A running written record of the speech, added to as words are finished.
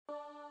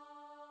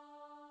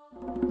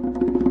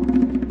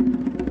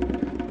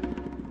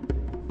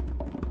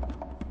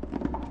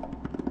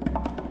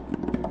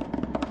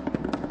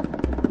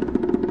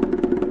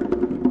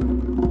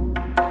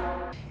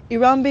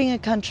Iran being a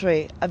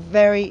country of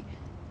very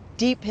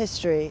deep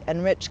history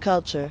and rich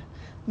culture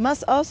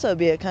must also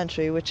be a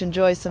country which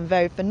enjoys some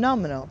very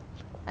phenomenal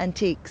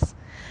antiques.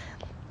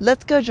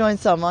 Let's go join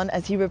Salman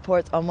as he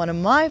reports on one of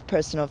my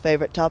personal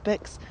favorite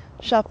topics,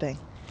 shopping,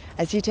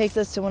 as he takes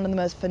us to one of the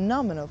most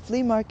phenomenal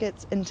flea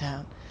markets in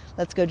town.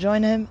 Let's go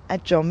join him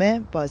at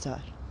Jomeh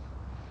Bazar.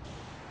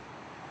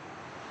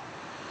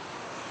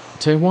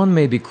 Taiwan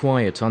may be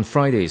quiet on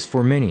Fridays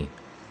for many,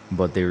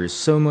 but there is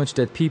so much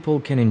that people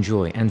can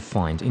enjoy and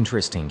find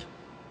interesting.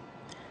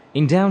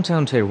 In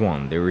downtown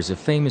Tehran, there is a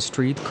famous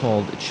street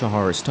called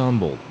Chahar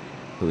Istanbul,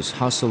 whose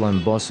hustle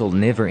and bustle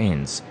never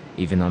ends,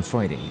 even on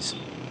Fridays.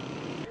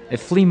 A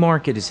flea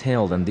market is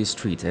held on this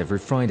street every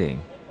Friday.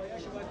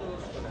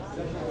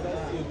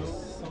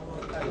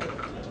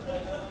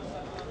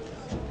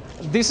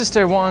 This is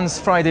Tehran's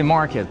Friday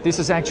market. This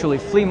is actually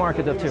flea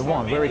market of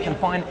Tehran, where you can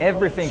find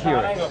everything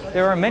here.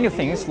 There are many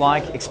things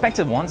like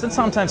expected ones and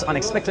sometimes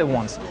unexpected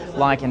ones,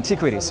 like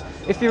antiquities.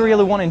 If you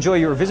really want to enjoy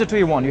your visit to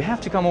Iran, you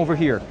have to come over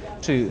here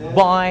to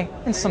buy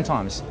and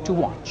sometimes to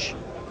watch.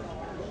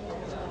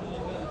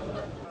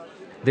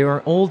 There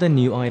are old and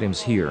new items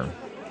here,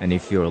 and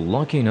if you're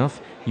lucky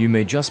enough, you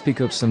may just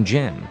pick up some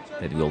gem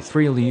that will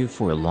thrill you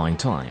for a long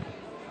time.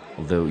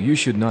 Although you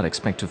should not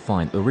expect to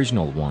find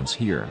original ones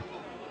here.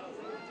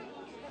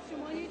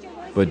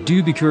 But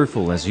do be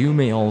careful, as you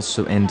may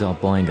also end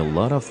up buying a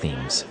lot of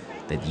things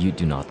that you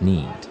do not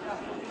need.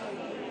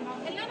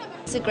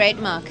 It's a great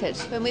market.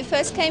 When we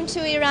first came to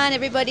Iran,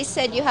 everybody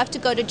said you have to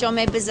go to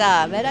Jomeh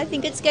Bazar, but I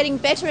think it's getting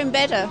better and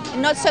better,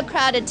 and not so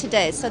crowded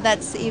today, so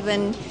that's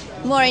even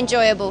more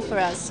enjoyable for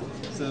us.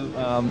 So,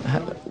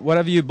 what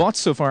have you bought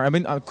so far? I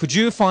mean, could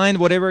you find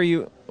whatever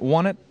you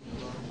wanted?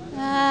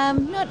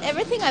 Not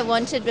everything I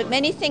wanted, but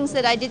many things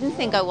that I didn't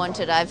think I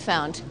wanted, I've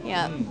found.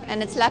 Yeah,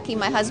 and it's lucky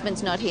my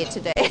husband's not here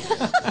today.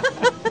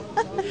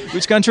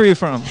 Which country are you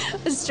from?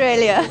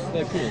 Australia.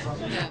 Yeah, cool.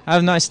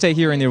 Have a nice stay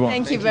here in Iran.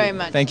 Thank you very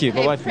much. Thank you.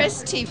 Hey, Bye-bye.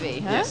 Press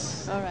TV, huh?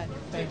 Yes. All right.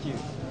 Thank you.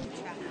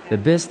 The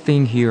best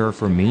thing here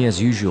for me,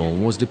 as usual,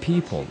 was the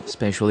people,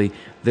 especially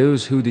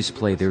those who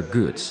display their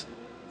goods.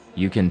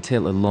 You can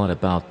tell a lot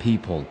about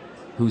people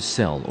who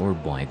sell or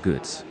buy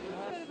goods.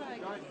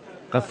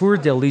 Gafur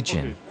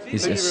Delijan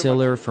is a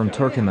seller from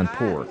Turkmen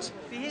Port,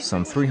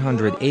 some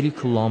 380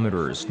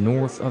 kilometers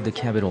north of the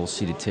capital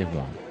city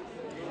Tehran.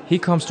 He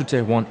comes to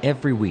Tehran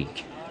every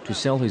week to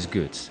sell his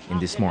goods in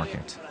this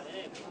market.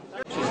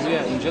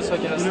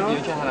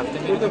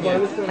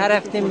 هر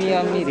هفته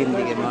میام میریم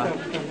دیگه ما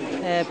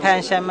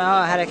پنجشنبه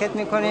ها حرکت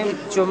میکنیم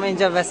جمعه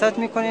اینجا وسط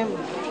میکنیم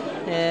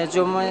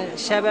جمعه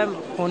شبم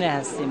خونه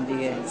هستیم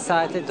دیگه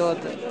ساعت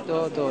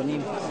دو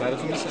نیم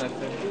براتون میشه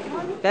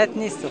بد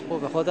نیست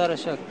خوبه خدا رو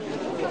شکر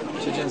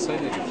چه جنسایی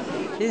دارید؟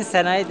 این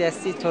صنایع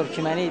دستی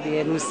ترکمنی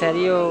دیگه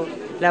روسری و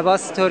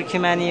لباس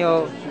ترکمنی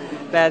و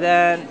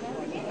بعدن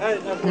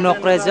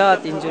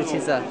نقرجات اینجور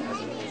چیزا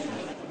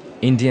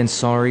Indian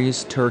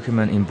saris,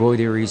 Turkmen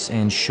embroideries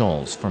and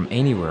shawls from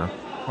anywhere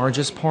are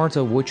just part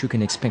of what you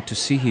can expect to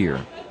see here.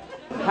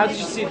 How did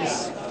you see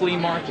this flea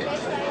market?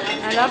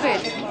 I love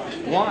it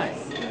Why?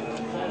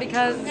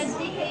 because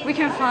we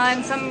can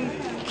find some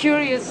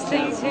curious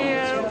things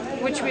here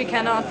which we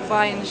cannot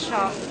buy in the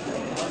shop.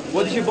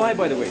 What did you buy,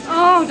 by the way?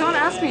 Oh, don't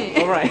ask me.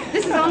 All right.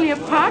 This is only a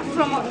part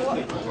from what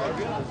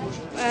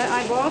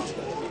I bought.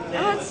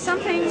 Oh, it's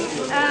something,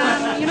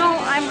 you know,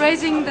 I'm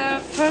raising the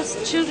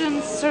first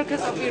children's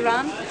circus of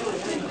Iran,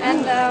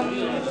 and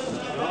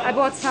I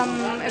bought some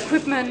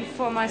equipment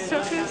for my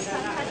circus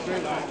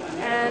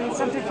and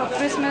something for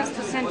Christmas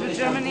to send to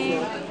Germany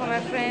for my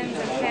friends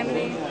and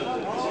family,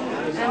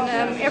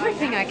 and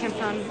everything I can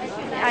find.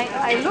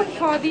 I look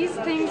for these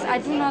things, I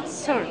do not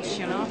search,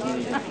 you know.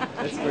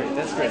 That's great,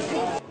 that's great.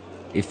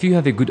 If you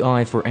have a good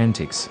eye for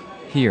antiques,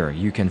 here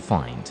you can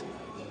find.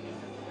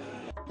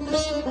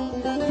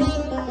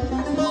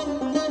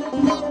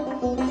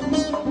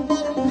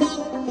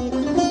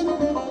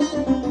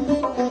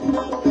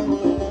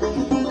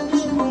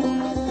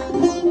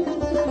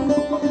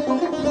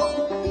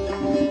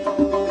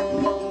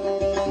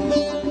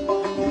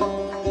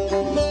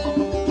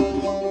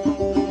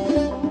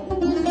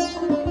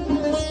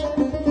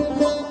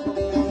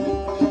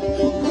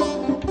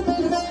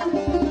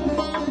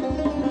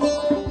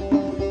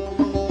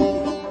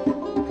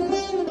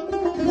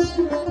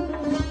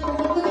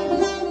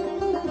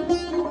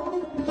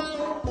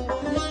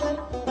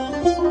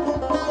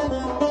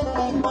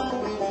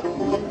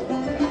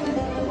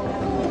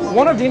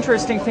 One of the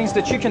interesting things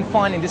that you can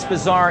find in this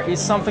bazaar is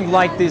something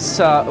like these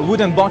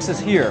wooden boxes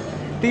here.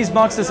 These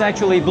boxes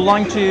actually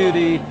belong to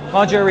the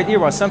Qajarid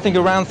era, something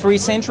around 3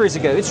 centuries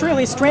ago. It's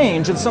really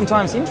strange and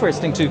sometimes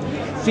interesting to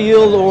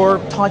feel or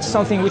touch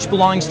something which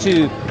belongs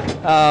to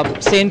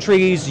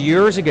centuries,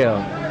 years ago.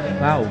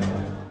 Wow.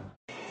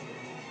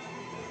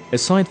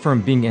 Aside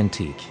from being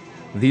antique,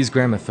 these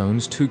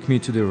gramophones took me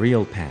to the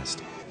real past,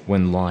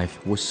 when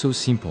life was so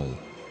simple,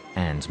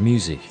 and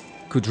music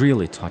could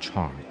really touch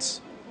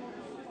hearts.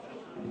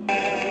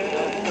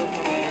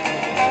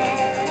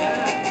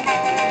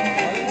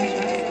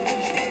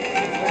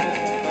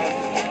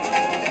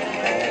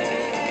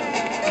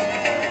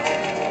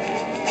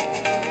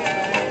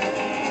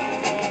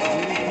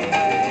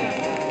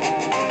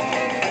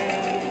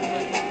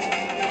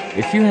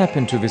 If you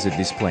happen to visit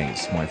this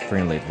place, my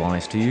friendly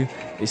advice to you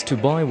is to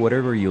buy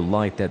whatever you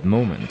like that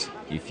moment.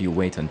 If you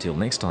wait until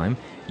next time,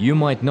 you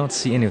might not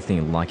see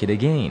anything like it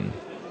again.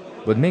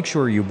 But make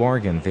sure you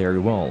bargain very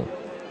well.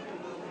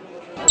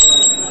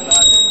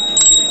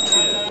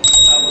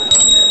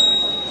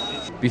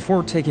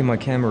 Before taking my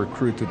camera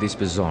crew to this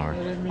bazaar,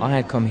 I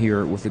had come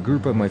here with a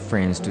group of my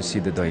friends to see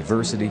the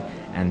diversity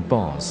and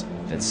buzz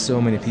that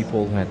so many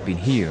people who had been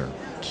here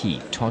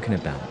keep talking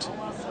about.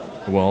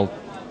 Well,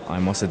 I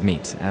must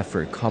admit,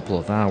 after a couple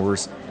of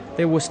hours,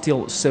 there was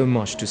still so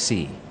much to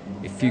see,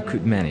 if you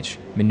could manage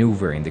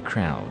maneuvering the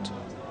crowd.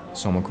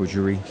 Sama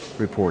Kujuri,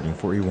 reporting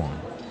for Iran.